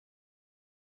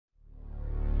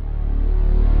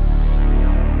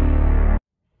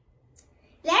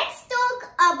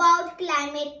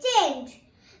climate change.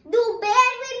 Do bear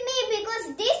with me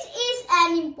because this is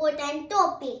an important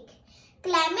topic.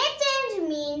 Climate change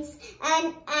means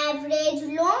an average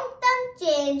long-term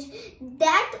change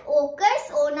that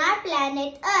occurs on our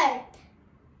planet Earth.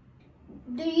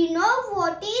 Do you know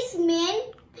what is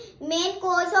main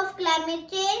cause of climate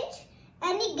change?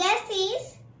 Any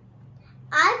guesses?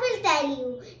 I will tell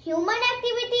you. Human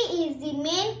activity is the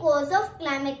main cause of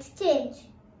climate change.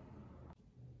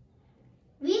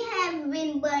 We have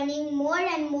been burning more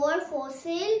and more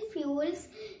fossil fuels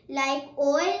like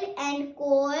oil and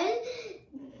coal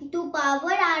to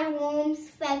power our homes,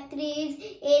 factories,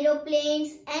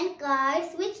 aeroplanes and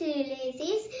cars, which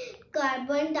releases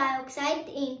carbon dioxide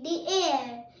in the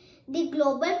air. The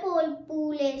global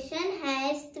population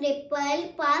has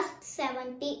tripled past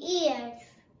 70 years.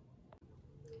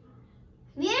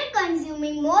 We are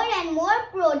consuming more and more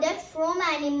products from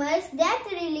animals that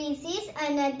releases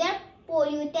another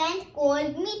pollutant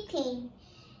called methane.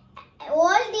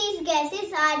 All these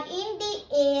gases are in the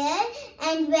air,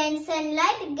 and when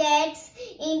sunlight gets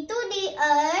into the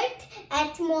Earth's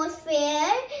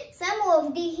atmosphere, some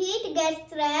of the heat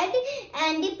gets trapped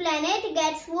and the planet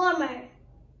gets warmer.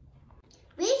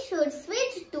 We should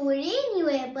switch to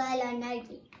renewable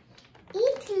energy.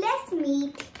 Eat less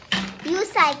meat. You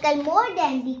cycle more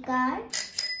than the car.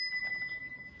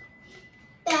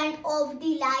 Turn off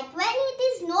the light when it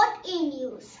is not in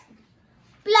use.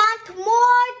 Plant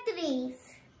more trees.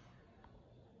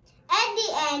 At the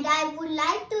end, I would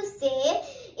like to say,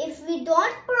 if we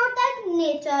don't protect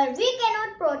nature, we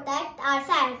cannot protect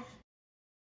ourselves.